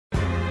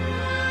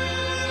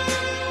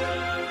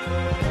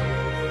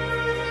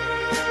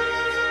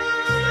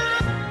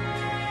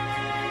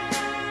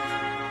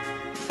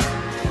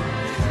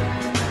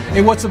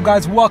Hey, what's up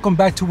guys? Welcome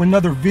back to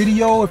another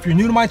video. If you're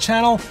new to my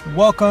channel,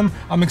 welcome.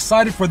 I'm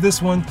excited for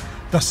this one.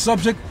 The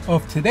subject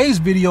of today's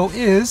video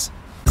is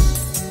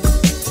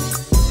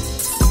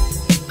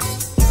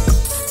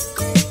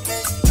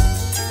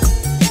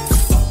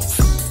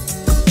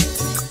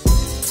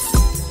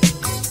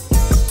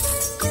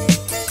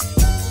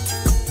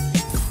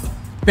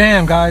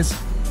bam guys,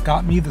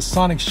 got me the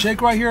Sonic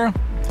Shake right here.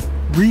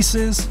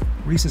 Reese's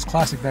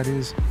Classic, that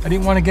is. I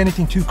didn't want to get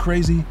anything too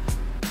crazy.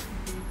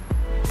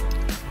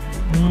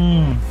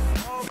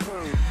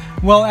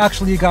 Well,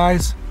 actually,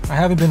 guys, I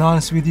haven't been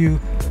honest with you.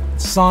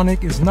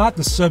 Sonic is not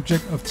the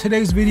subject of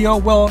today's video.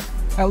 Well,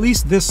 at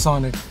least this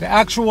Sonic. The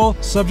actual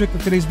subject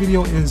of today's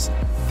video is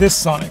this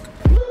Sonic.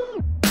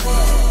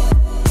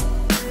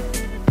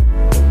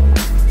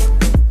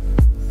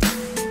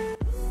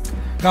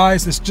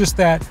 Guys, it's just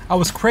that I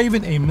was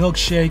craving a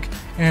milkshake,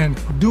 and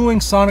doing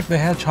Sonic the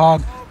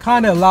Hedgehog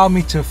kind of allowed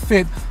me to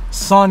fit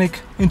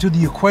Sonic into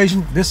the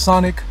equation, this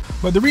Sonic.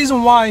 But the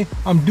reason why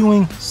I'm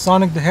doing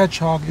Sonic the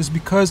Hedgehog is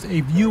because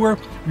a viewer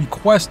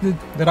requested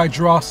that I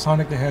draw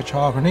Sonic the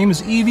Hedgehog. Her name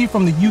is Evie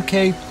from the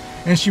UK,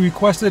 and she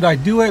requested I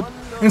do it.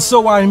 And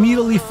so I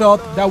immediately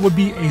felt that would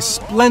be a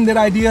splendid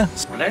idea.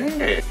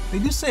 Splendid. They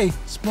do say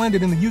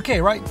splendid in the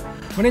UK, right?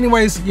 But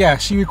anyways, yeah,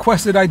 she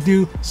requested I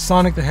do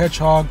Sonic the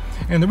Hedgehog.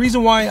 And the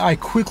reason why I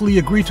quickly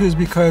agreed to is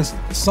because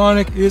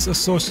Sonic is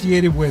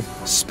associated with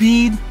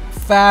speed,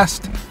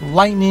 fast,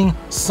 lightning,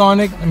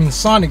 Sonic. I mean,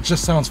 Sonic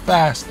just sounds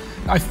fast.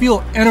 I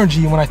feel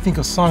energy when I think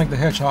of Sonic the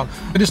Hedgehog.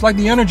 I just like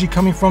the energy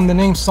coming from the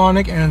name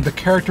Sonic and the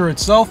character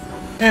itself.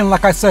 And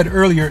like I said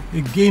earlier,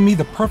 it gave me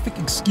the perfect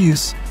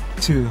excuse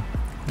to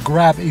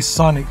grab a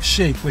Sonic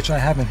Shake, which I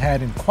haven't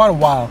had in quite a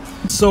while.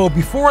 So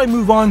before I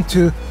move on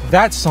to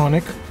that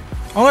Sonic,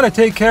 I'm gonna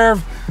take care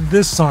of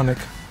this Sonic.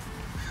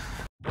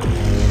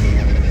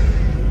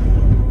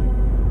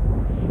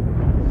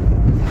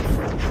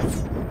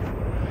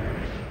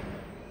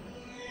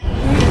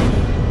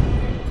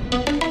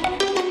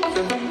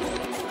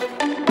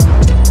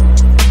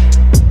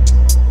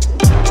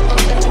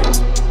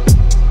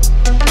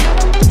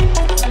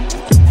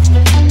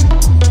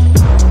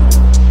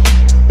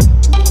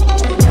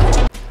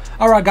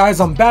 Alright guys,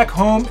 I'm back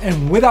home,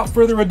 and without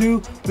further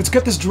ado, let's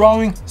get this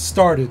drawing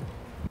started.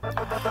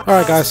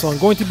 Alright guys, so I'm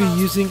going to be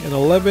using an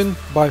 11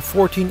 by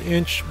 14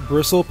 inch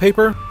bristle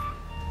paper.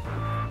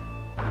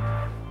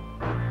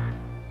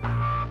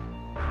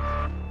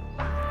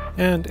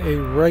 And a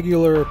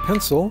regular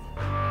pencil.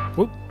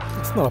 Whoop,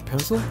 that's not a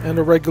pencil. And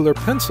a regular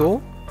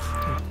pencil.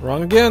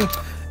 Wrong again.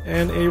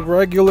 And a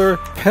regular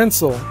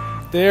pencil.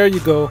 There you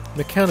go,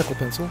 mechanical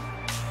pencil.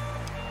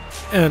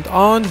 And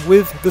on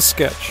with the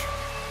sketch.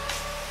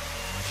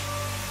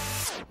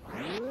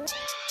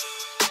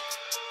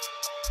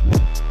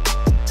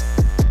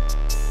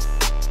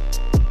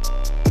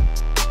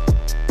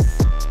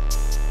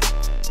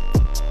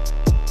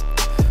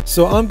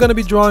 So I'm going to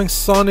be drawing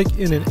Sonic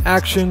in an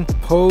action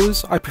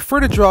pose. I prefer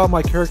to draw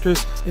my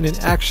characters in an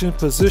action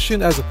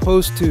position as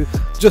opposed to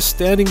just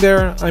standing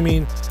there. I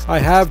mean, I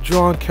have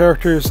drawn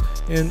characters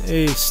in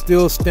a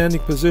still standing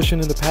position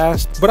in the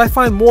past, but I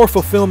find more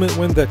fulfillment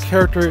when the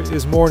character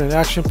is more in an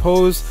action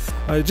pose.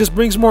 It just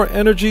brings more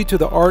energy to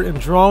the art and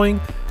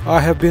drawing. I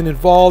have been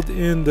involved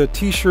in the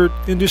t-shirt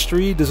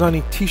industry,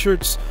 designing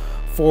t-shirts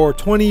for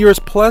 20 years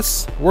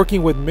plus,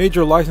 working with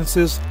major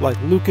licenses like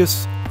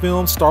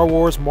Lucasfilm, Star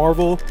Wars,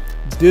 Marvel,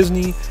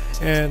 Disney,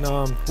 and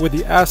with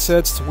the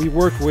assets we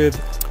worked with,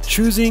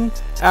 choosing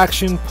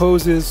action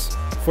poses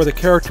for the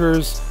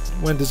characters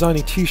when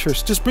designing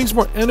t-shirts just brings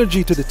more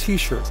energy to the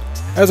t-shirt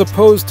as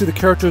opposed to the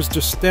characters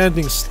just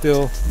standing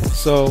still.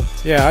 So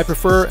yeah, I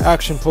prefer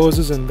action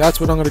poses, and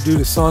that's what I'm going to do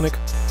to Sonic.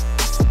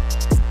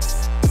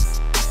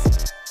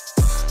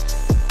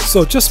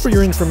 So just for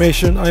your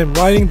information, I am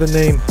writing the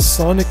name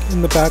Sonic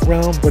in the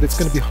background, but it's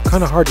going to be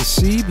kind of hard to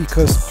see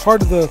because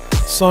part of the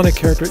Sonic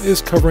character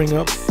is covering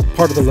up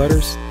part of the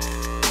letters.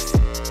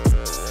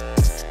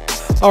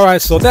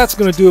 Alright, so that's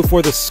going to do it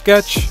for the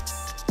sketch.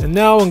 And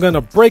now I'm going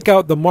to break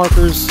out the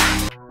markers.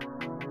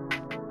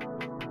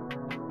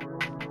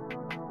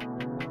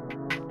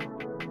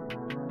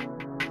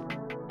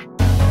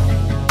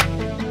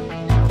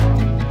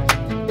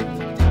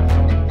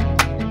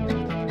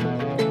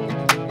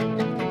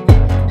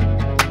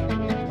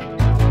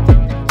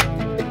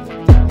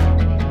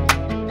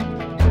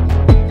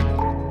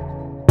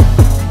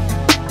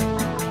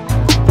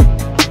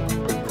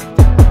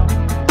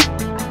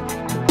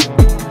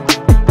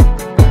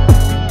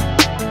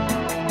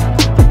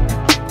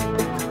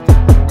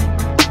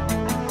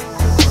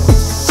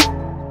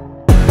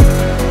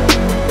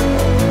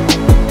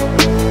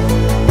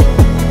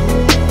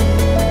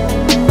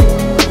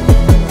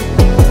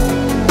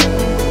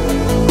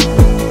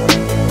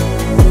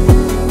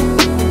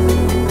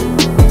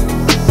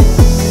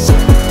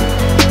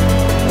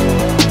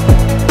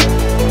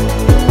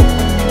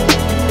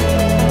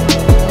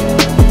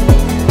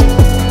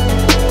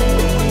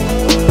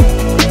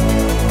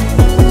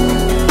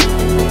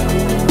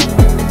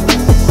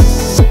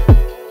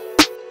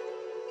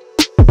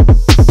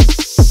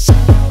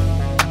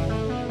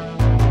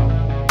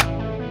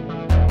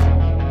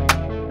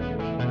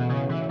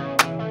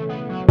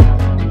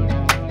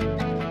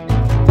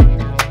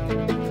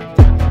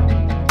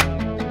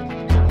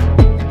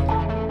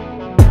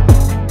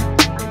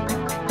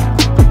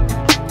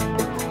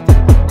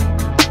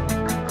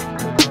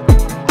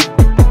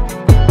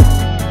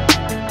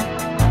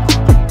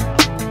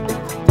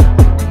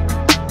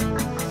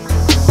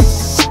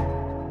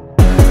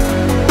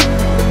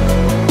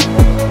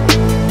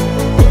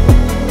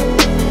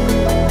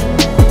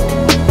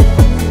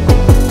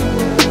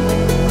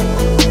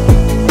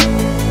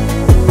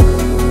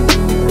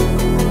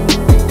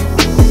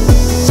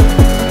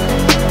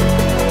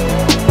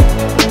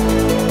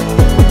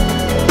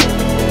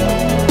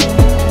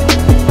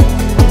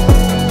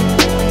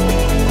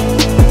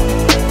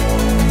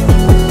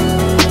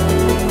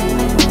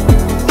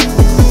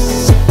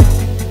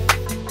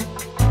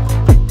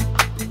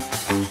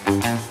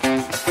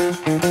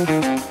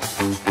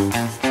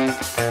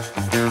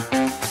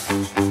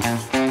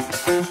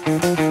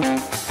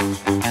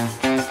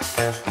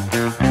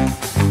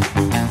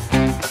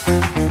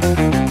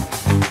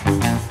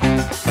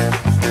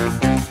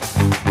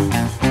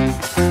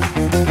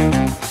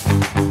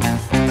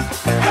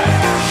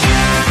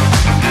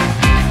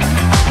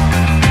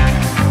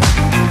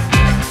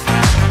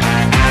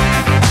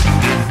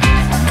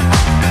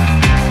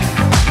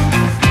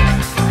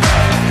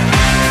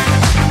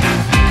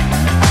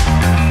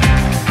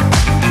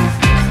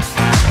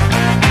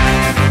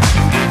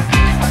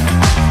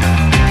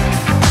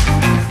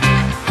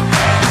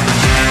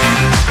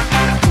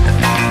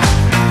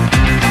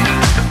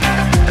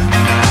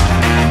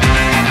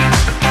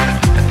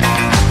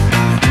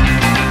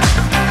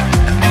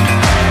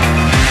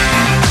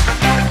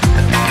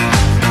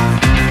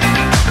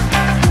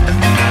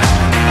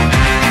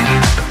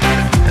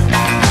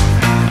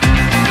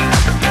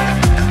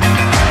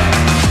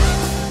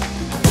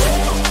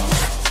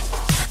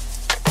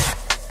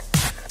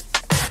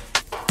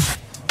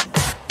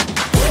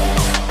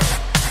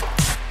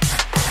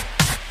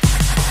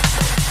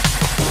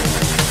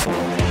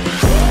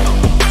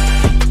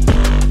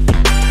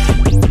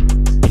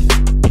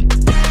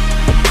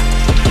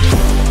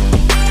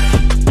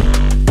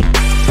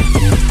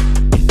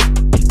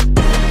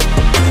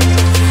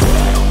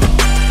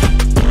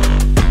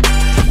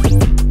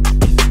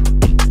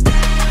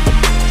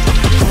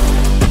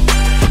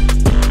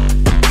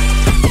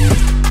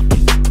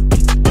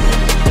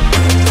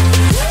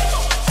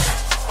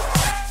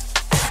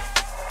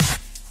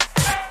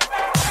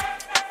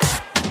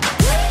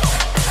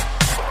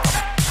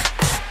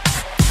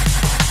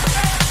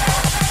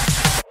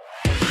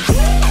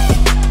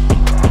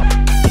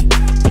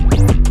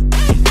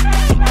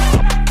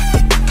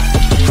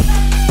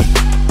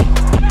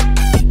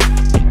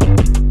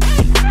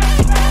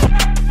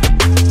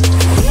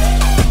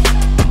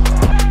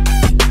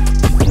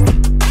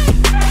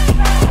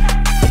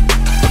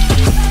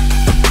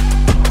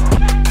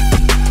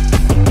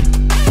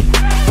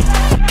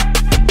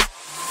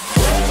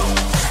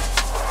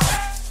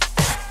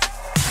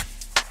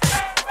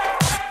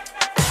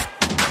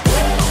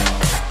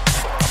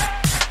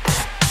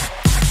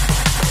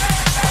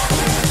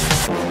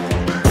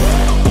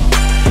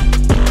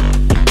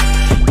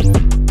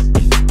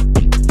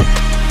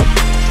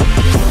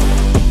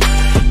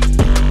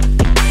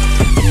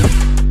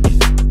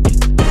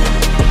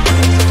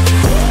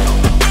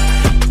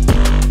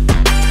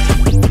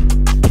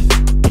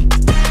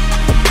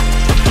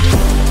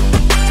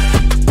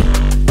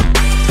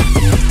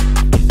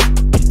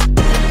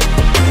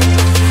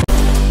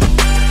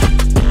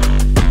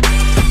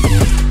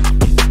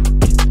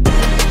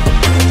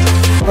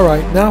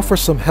 Alright, now for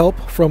some help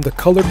from the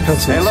colored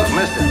pencils. Hey look,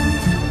 mister.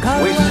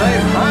 We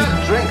save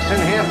hard drinks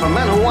in here for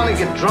men who want to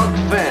get drunk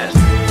fast.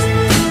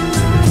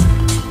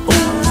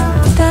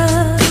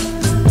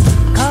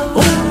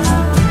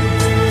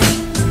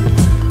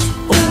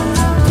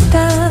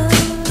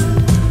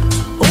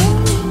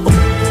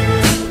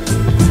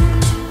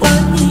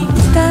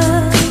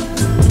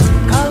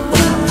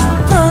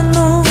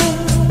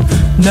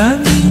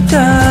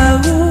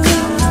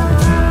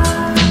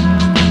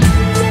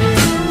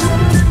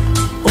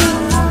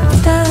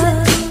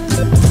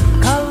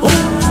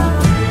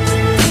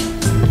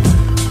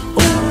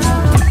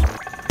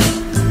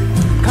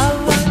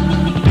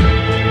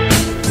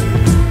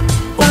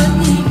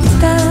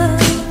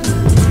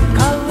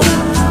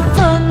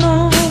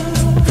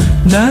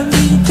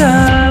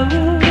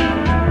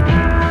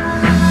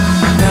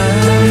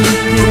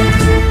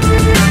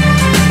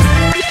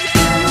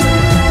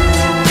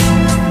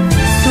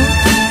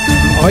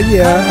 Oh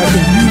yeah, I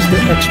can use the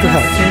extra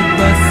help.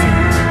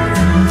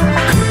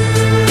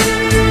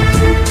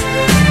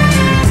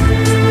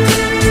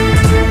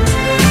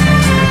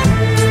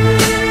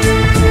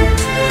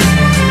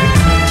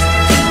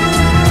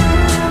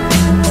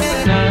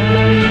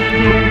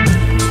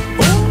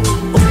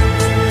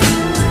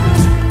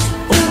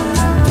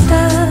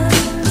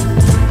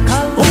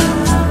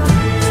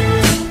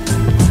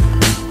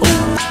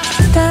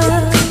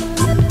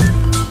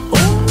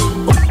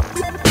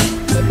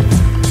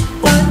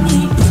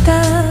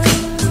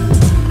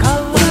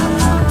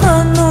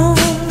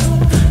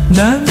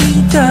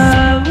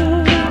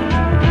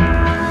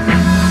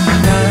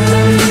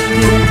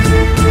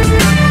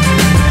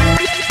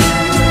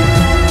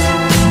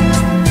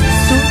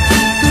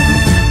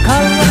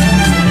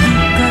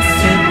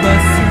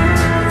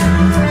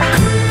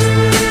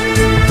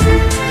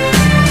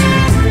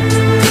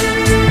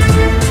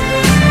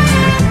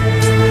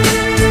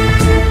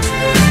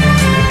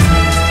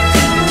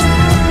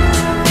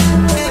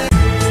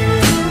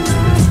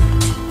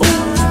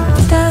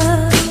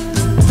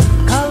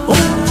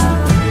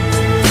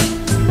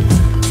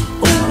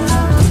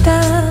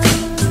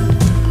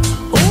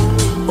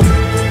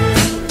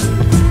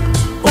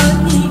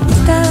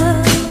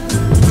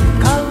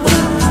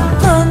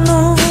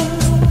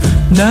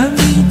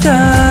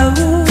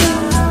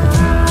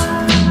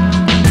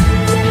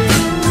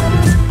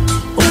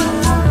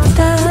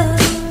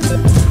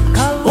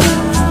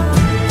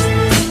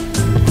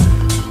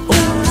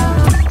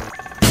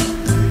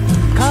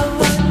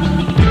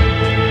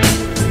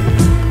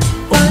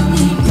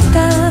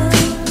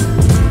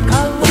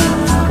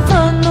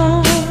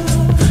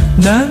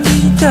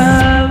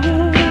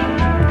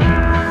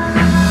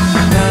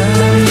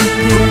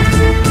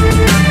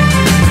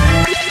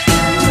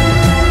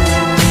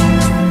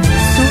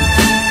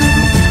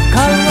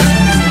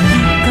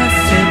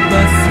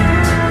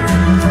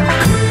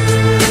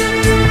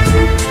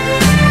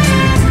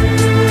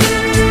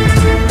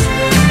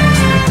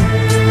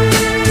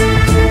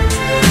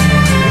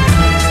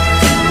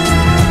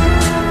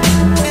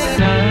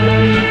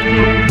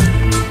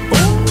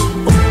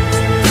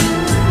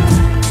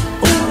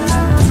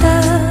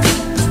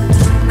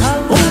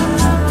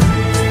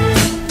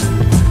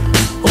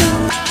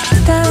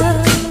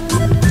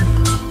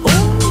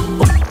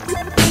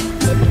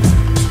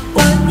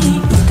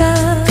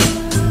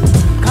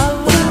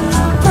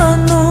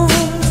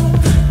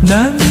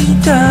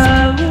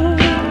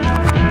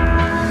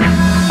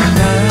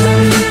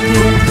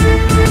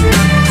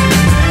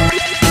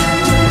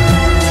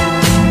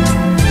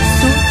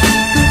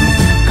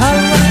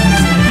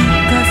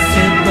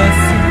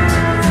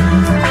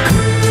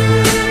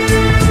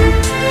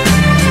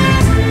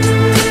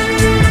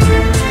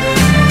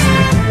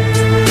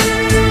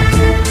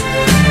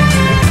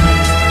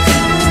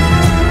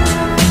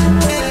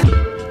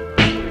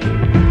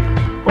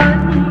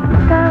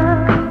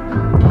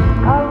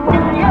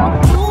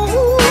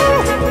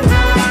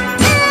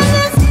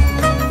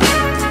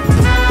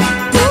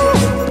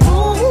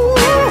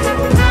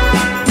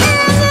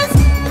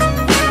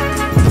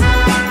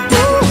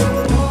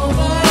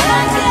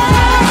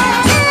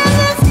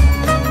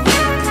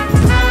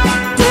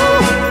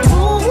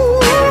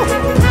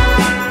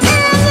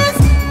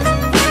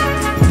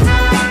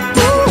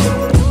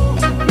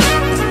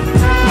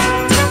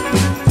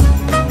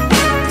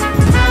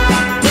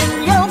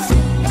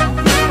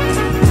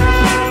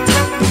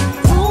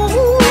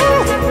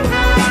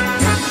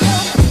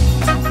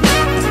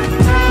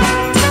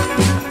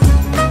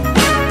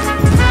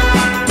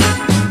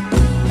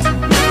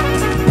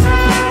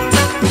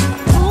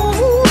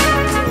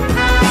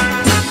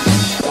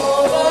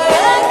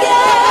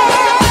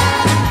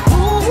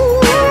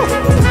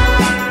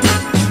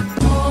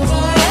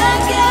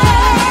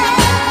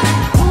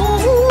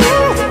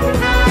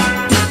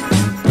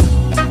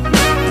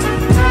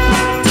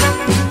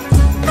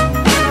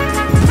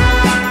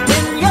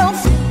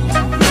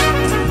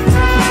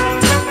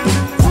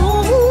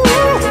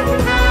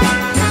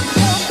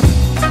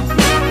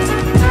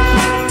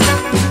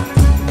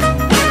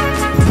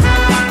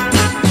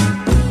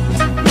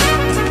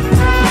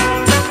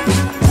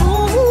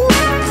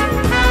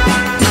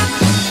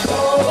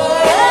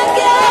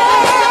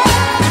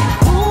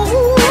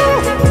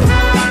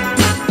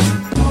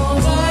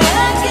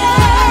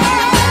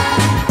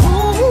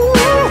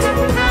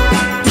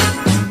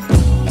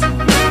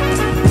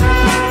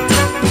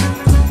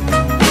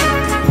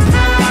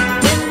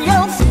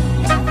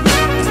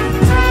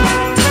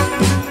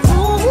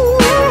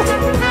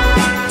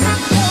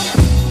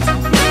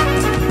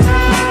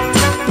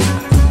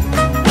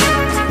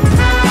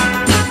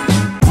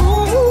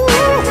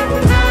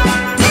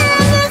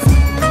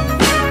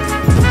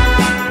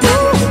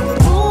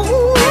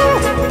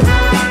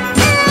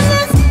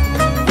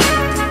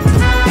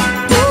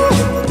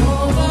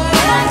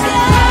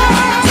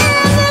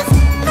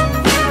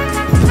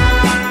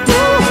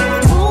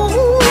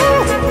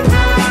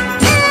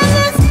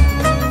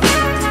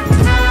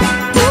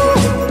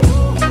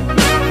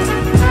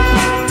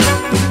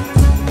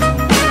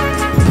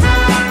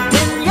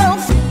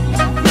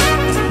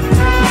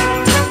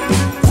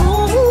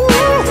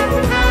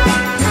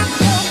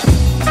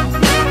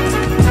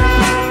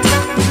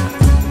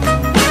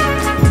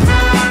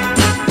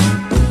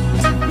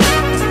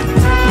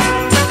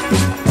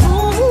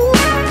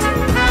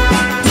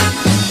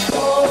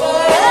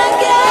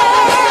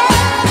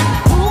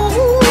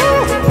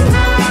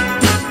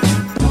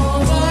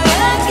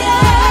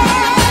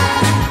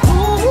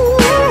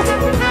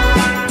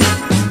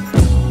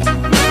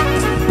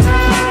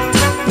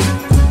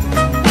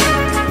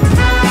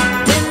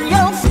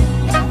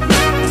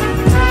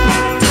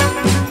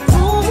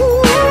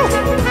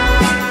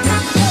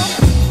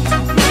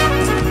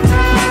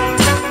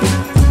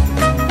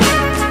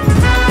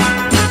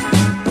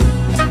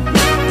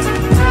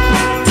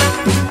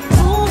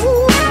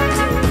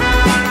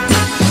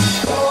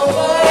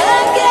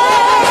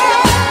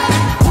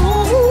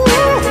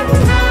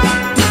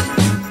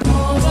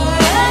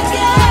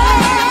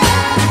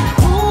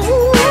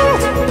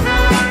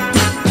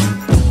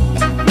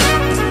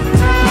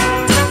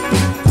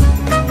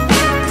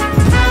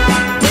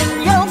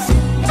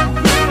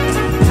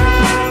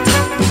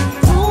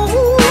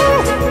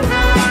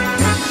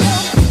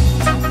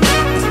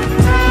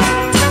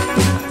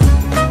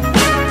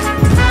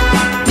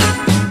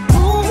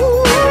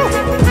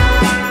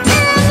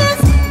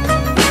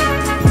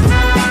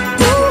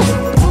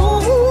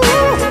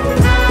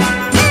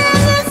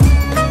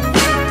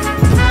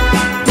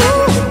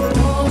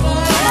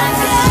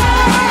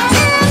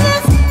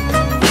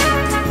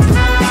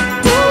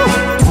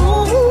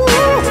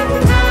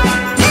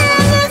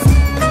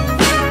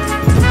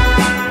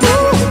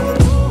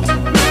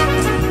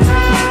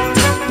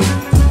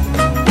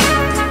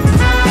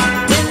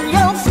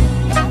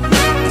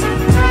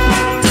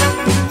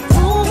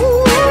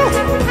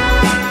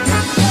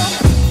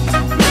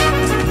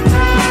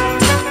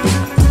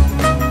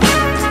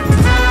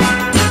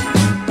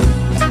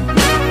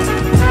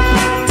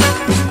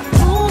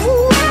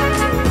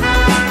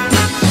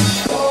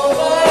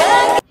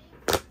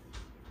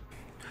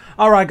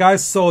 Alright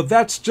guys, so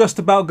that's just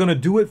about gonna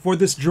do it for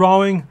this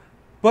drawing,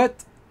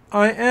 but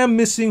I am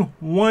missing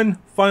one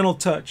final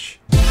touch.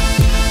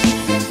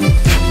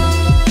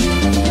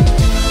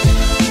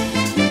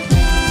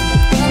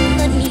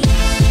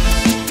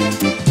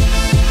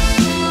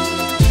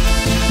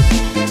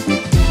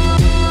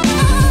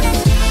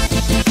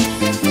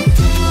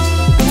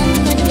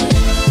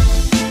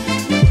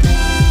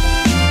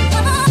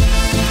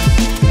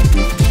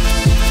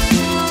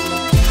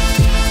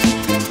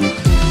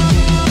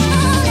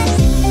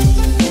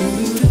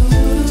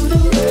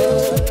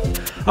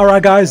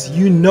 Alright guys,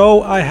 you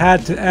know I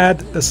had to add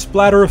the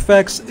splatter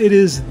effects. It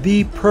is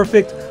the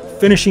perfect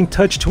finishing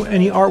touch to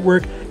any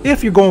artwork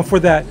if you're going for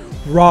that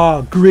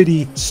raw,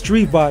 gritty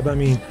street vibe. I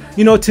mean,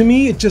 you know, to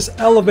me it just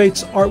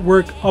elevates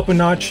artwork up a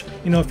notch.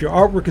 You know, if your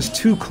artwork is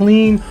too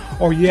clean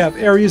or you have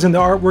areas in the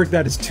artwork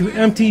that is too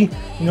empty,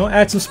 you know,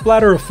 add some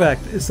splatter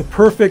effect. It's the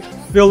perfect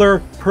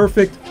filler,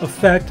 perfect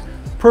effect,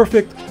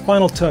 perfect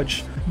final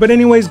touch. But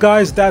anyways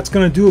guys, that's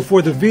gonna do it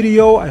for the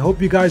video. I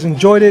hope you guys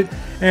enjoyed it.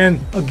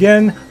 And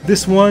again,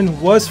 this one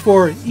was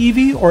for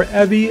Evie or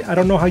Evie, I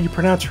don't know how you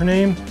pronounce her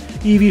name,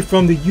 Evie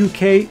from the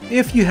UK.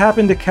 If you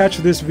happen to catch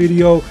this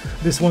video,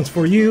 this one's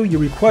for you. You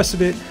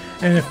requested it.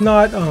 And if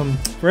not,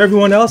 for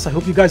everyone else, I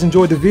hope you guys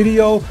enjoyed the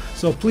video.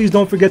 So please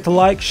don't forget to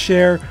like,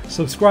 share,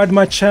 subscribe to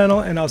my channel,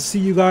 and I'll see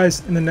you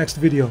guys in the next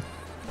video.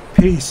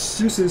 Peace.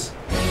 Deuces.